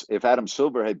you this, if Adam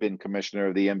Silver had been commissioner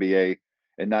of the NBA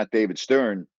and not David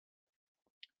Stern,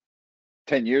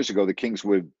 10 years ago, the Kings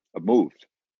would have moved.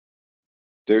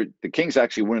 The Kings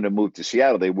actually wouldn't have moved to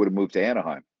Seattle. They would have moved to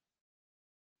Anaheim.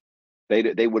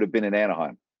 They would have been in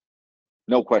Anaheim.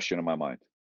 No question in my mind.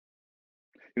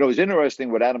 It was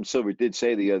interesting what Adam Silver did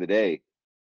say the other day,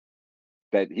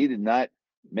 that he did not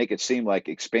make it seem like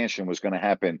expansion was going to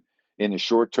happen in the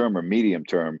short term or medium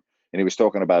term. And he was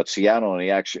talking about Seattle, and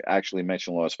he actually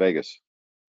mentioned Las Vegas.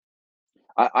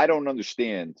 I don't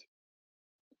understand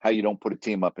how you don't put a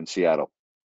team up in Seattle.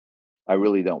 I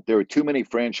really don't. There are too many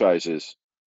franchises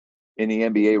in the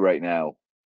NBA right now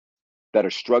that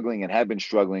are struggling and have been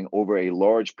struggling over a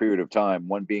large period of time,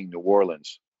 one being New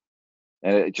Orleans.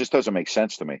 And it just doesn't make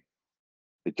sense to me.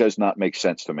 It does not make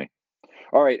sense to me.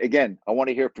 All right, again, I want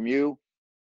to hear from you.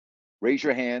 Raise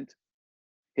your hand,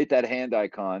 hit that hand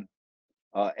icon,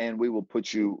 and we will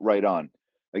put you right on.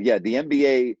 Again, the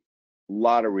NBA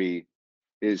lottery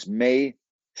is May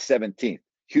 17th.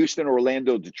 Houston,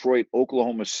 Orlando, Detroit,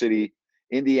 Oklahoma City,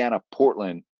 Indiana,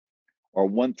 Portland are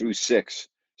 1 through 6.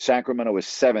 Sacramento is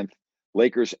 7th.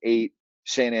 Lakers 8.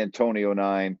 San Antonio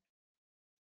 9.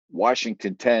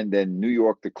 Washington 10. Then New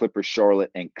York, the Clippers,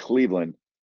 Charlotte, and Cleveland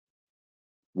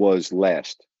was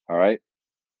last. All right.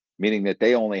 Meaning that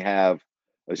they only have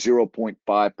a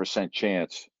 0.5%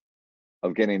 chance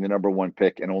of getting the number 1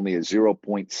 pick and only a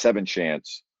 0.7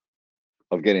 chance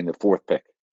of getting the 4th pick.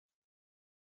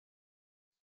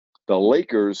 The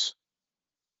Lakers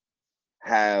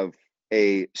have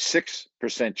a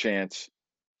 6% chance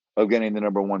of getting the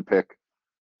number 1 pick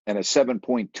and a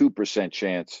 7.2%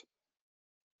 chance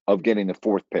of getting the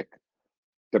 4th pick.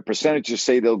 The percentages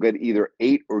say they'll get either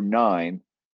 8 or 9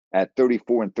 at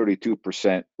 34 and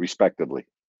 32% respectively.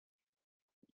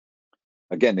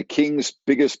 Again, the Kings'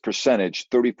 biggest percentage,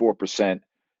 34%,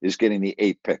 is getting the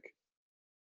 8th pick.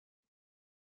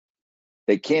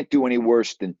 They can't do any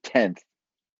worse than 10th,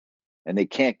 and they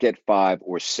can't get 5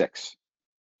 or 6.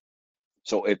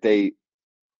 So if they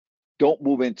don't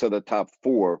move into the top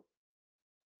 4,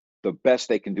 the best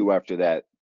they can do after that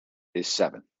is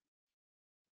 7.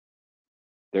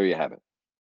 There you have it.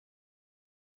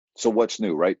 So what's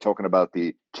new, right? Talking about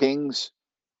the Kings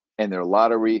and their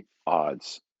lottery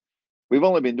odds. We've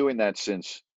only been doing that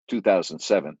since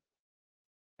 2007,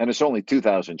 and it's only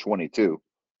 2022.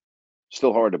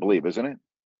 Still hard to believe, isn't it?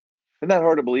 Isn't that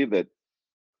hard to believe that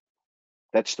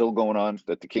that's still going on,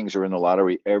 that the Kings are in the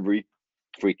lottery every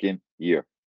freaking year?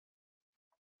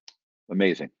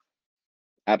 Amazing.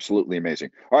 Absolutely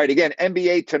amazing. All right, again,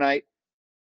 NBA tonight.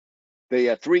 They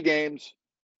have 3 games,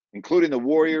 including the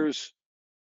Warriors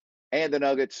and the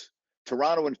Nuggets.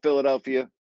 Toronto and Philadelphia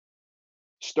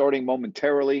starting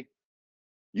momentarily.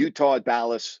 Utah,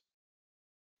 Dallas,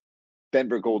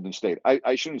 Denver, Golden State.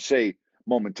 I shouldn't say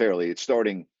momentarily. It's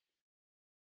starting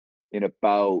in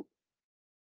about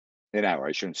an hour.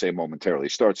 I shouldn't say momentarily.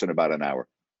 It starts in about an hour.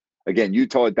 Again,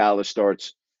 Utah, Dallas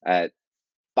starts at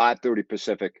 5:30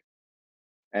 Pacific,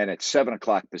 and at 7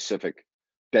 o'clock Pacific,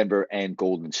 Denver and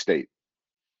Golden State.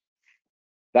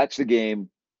 That's the game.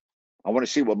 I want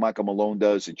to see what Michael Malone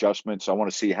does, adjustments. I want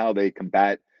to see how they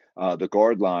combat the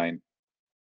guard line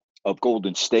of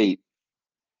Golden State.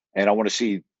 And I want to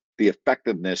see the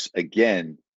effectiveness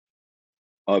again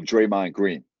of Draymond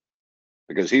Green,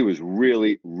 because he was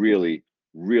really, really,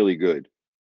 really good.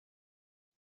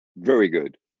 Very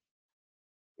good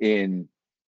in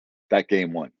that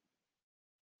game 1.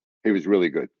 He was really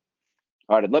good.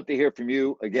 All right, I'd love to hear from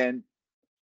you. Again,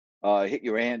 hit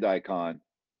your hand icon.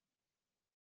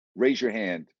 Raise your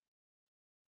hand,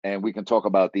 and we can talk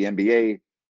about the NBA,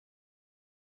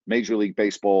 Major League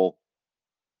Baseball,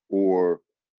 or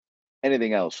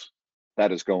anything else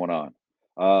that is going on.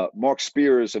 Mark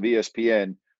Spears of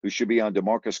ESPN, who should be on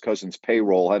DeMarcus Cousins'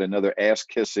 payroll, had another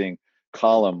ass-kissing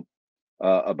column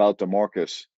about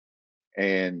DeMarcus.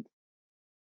 And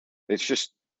it's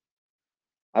just,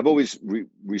 I've always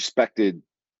respected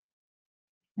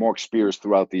Mark Spears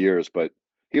throughout the years, but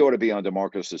he ought to be on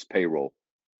DeMarcus's payroll.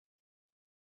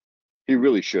 He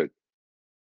really should.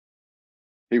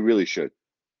 He really should.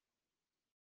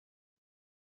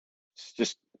 It's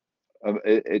just,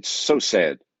 it's so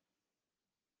sad.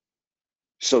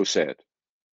 So sad.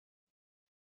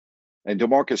 And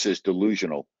DeMarcus is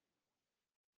delusional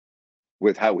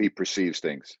with how he perceives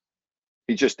things.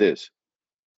 He just is.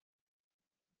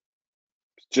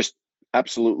 Just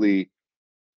absolutely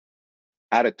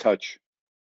out of touch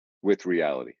with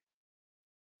reality.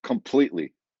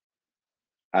 Completely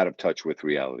out of touch with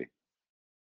reality.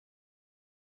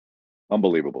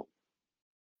 Unbelievable.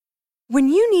 When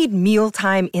you need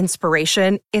mealtime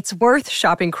inspiration, it's worth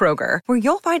shopping Kroger, where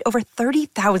you'll find over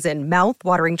 30,000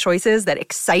 mouth-watering choices that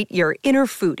excite your inner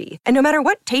foodie. And no matter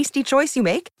what tasty choice you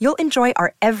make, you'll enjoy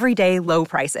our everyday low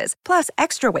prices, plus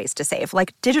extra ways to save,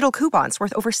 like digital coupons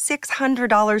worth over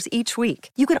 $600 each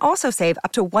week. You can also save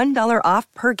up to $1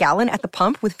 off per gallon at the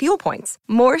pump with fuel points.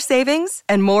 More savings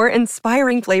and more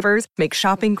inspiring flavors make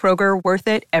shopping Kroger worth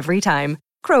it every time.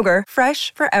 Kroger,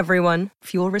 fresh for everyone.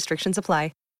 Fuel restrictions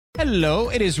apply. Hello,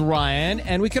 it is Ryan,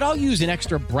 and we could all use an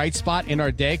extra bright spot in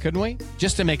our day, couldn't we?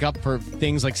 Just to make up for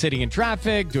things like sitting in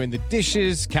traffic, doing the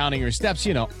dishes, counting your steps,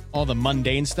 you know, all the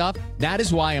mundane stuff. That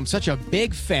is why I'm such a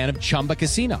big fan of Chumba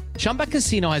Casino. Chumba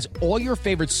Casino has all your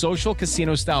favorite social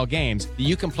casino-style games that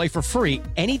you can play for free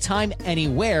anytime,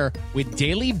 anywhere with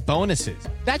daily bonuses.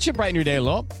 That should brighten your day a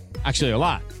little. Actually, a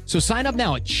lot. So sign up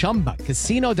now at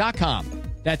ChumbaCasino.com.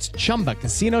 That's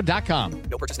ChumbaCasino.com.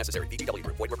 No purchase necessary. VGW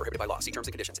Group. Void where prohibited by law. See terms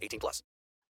and conditions. 18+.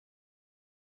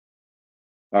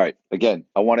 All right. Again,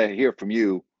 I want to hear from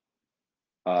you.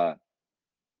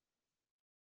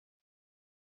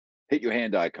 Hit your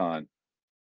hand icon.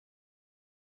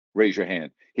 Raise your hand.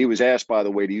 He was asked, by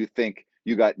the way, do you think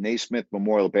you got Naismith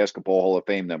Memorial Basketball Hall of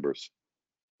Fame numbers?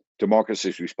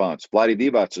 DeMarcus's response: Vlade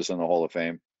Divac is in the Hall of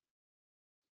Fame.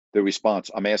 The response: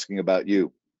 I'm asking about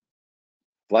you.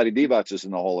 Vlade Divac is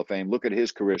in the Hall of Fame. Look at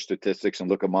his career statistics and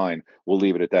look at mine. We'll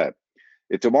leave it at that.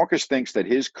 If DeMarcus thinks that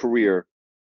his career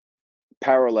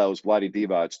parallels Vlade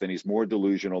Divac, then he's more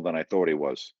delusional than I thought he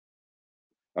was.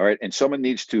 All right. And someone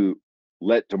needs to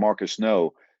let DeMarcus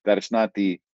know that it's not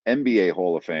the NBA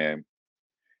Hall of Fame.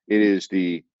 It is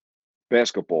the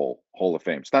Basketball Hall of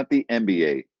Fame. It's not the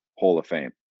NBA Hall of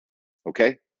Fame.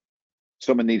 Okay?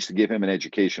 Someone needs to give him an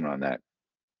education on that.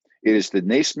 It is the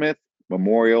Naismith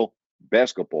Memorial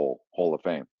Basketball Hall of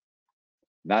Fame,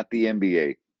 not the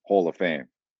NBA Hall of Fame.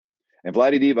 And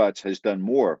Vlade Divac has done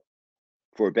more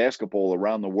for basketball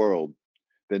around the world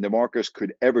than DeMarcus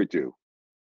could ever do.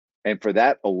 And for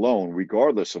that alone,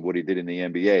 regardless of what he did in the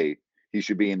NBA, he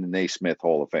should be in the Naismith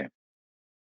Hall of Fame.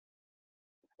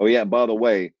 Oh, yeah, and by the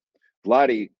way,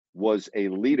 Vlade was a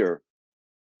leader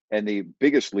and the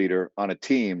biggest leader on a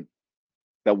team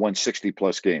that won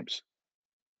 60-plus games.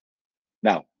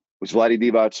 Now, was Vlade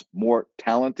Divac more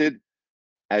talented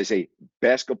as a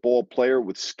basketball player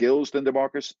with skills than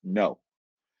DeMarcus? No.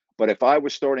 But if I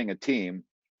was starting a team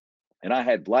and I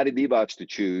had Vlade Divac to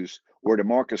choose or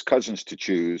DeMarcus Cousins to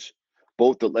choose,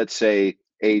 both at, let's say,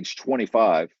 age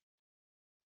 25,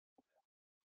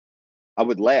 I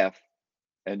would laugh,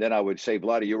 and then I would say,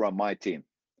 Vlade, you're on my team.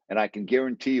 And I can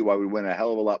guarantee you I would win a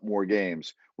hell of a lot more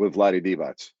games with Vlade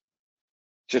Divac.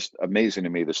 Just amazing to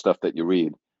me, the stuff that you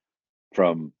read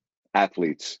from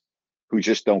athletes who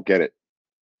just don't get it.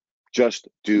 Just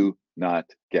do not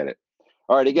get it.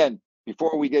 All right, again,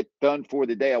 before we get done for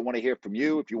the day, I want to hear from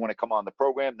you. If you want to come on the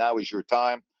program, now is your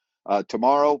time.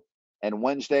 Tomorrow and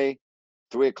Wednesday,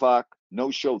 3 o'clock. No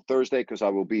show Thursday because I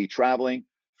will be traveling.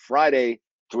 Friday,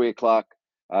 3 o'clock,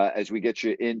 as we get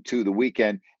you into the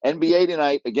weekend. NBA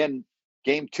tonight, again,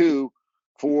 game 2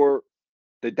 for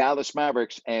the Dallas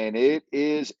Mavericks, and it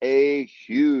is a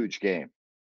huge game.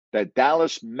 The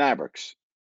Dallas Mavericks,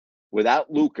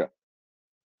 without Luka,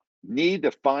 need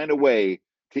to find a way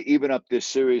to even up this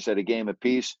series at a game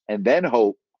apiece, and then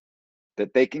hope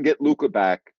that they can get Luka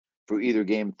back for either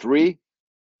game 3,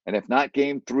 and if not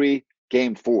game 3,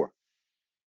 game 4.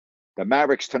 The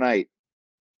Mavericks tonight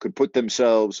could put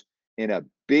themselves in a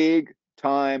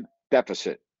big-time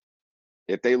deficit.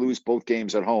 If they lose both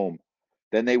games at home,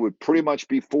 then they would pretty much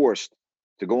be forced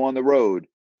to go on the road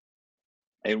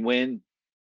and win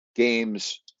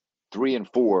games 3 and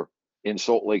 4 in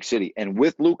Salt Lake City. And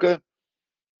with Luka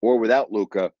or without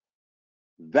Luka,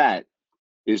 that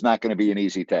is not going to be an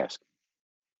easy task.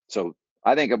 So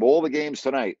I think of all the games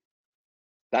tonight,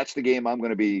 that's the game I'm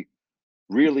going to be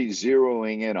really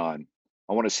zeroing in on.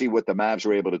 I want to see what the Mavs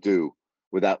are able to do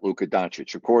without Luka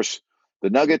Doncic. Of course, the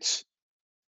Nuggets,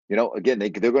 again,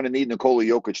 they're going to need Nikola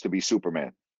Jokic to be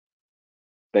Superman.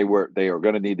 They are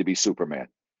going to need to be Superman.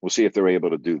 We'll see if they're able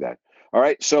to do that. All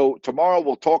right, so tomorrow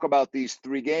we'll talk about these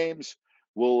 3 games.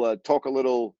 We'll talk a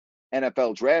little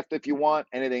NFL draft if you want,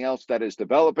 anything else that is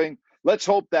developing. Let's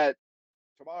hope that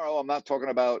tomorrow I'm not talking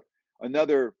about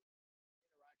another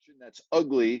interaction that's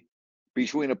ugly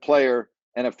between a player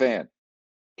and a fan.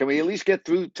 Can we at least get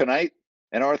through tonight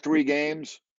and our 3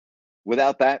 games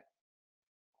without that?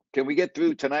 Can we get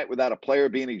through tonight without a player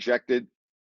being ejected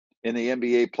in the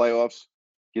NBA playoffs?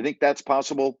 Do you think that's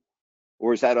possible,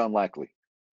 or is that unlikely?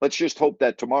 Let's just hope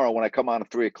that tomorrow when I come on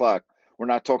at 3 o'clock, we're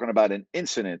not talking about an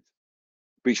incident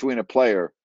between a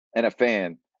player and a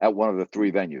fan at one of the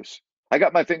 3 venues. I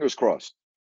got my fingers crossed.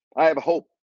 I have hope.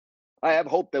 I have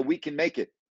hope that we can make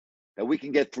it, that we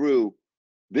can get through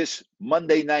this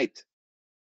Monday night,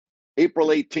 April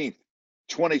 18th,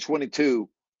 2022,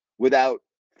 without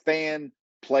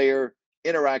fan-player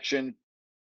interaction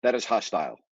that is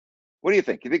hostile. What do you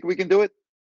think? You think we can do it?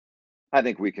 I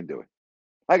think we can do it.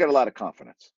 I got a lot of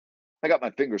confidence. I got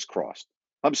my fingers crossed.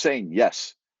 I'm saying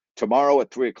yes. Tomorrow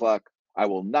at 3 o'clock, I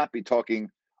will not be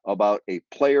talking about a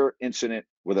player incident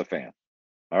with a fan.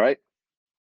 All right?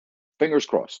 Fingers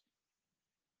crossed.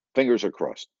 Fingers are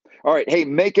crossed. All right. Hey,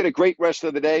 make it a great rest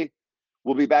of the day.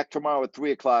 We'll be back tomorrow at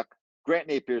 3 o'clock. Grant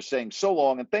Napier saying so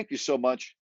long, and thank you so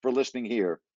much for listening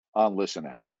here on Listen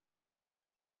Out.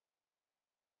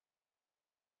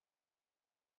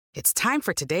 It's time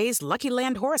for today's Lucky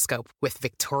Land horoscope with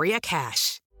Victoria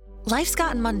Cash. Life's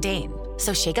gotten mundane,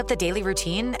 so shake up the daily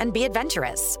routine and be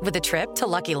adventurous with a trip to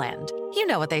Lucky Land. You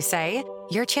know what they say,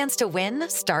 your chance to win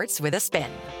starts with a spin.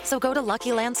 So go to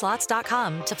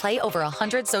LuckyLandSlots.com to play over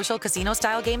 100 social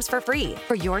casino-style games for free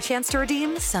for your chance to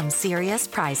redeem some serious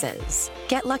prizes.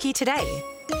 Get lucky today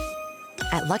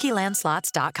at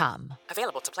LuckyLandSlots.com.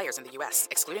 Available to players in the U.S.,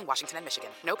 excluding Washington and Michigan.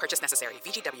 No purchase necessary.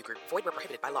 VGW Group. Void where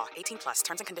prohibited by law. 18+.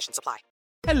 Terms and conditions apply.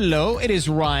 Hello, it is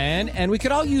Ryan, and we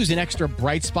could all use an extra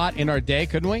bright spot in our day,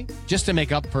 couldn't we? Just to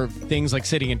make up for things like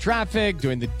sitting in traffic,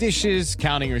 doing the dishes,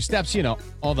 counting your steps,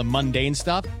 all the mundane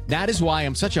stuff. That is why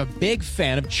I'm such a big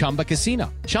fan of Chumba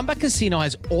Casino. Chumba Casino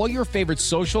has all your favorite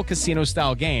social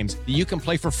casino-style games that you can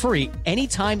play for free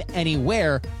anytime,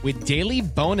 anywhere with daily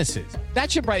bonuses. That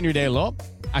should brighten your day a little.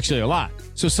 Actually, a lot.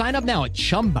 So sign up now at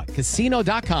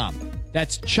ChumbaCasino.com.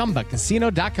 That's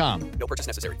ChumbaCasino.com. No purchase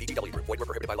necessary. VGW Group. Void where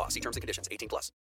prohibited by law. See terms and conditions. 18+.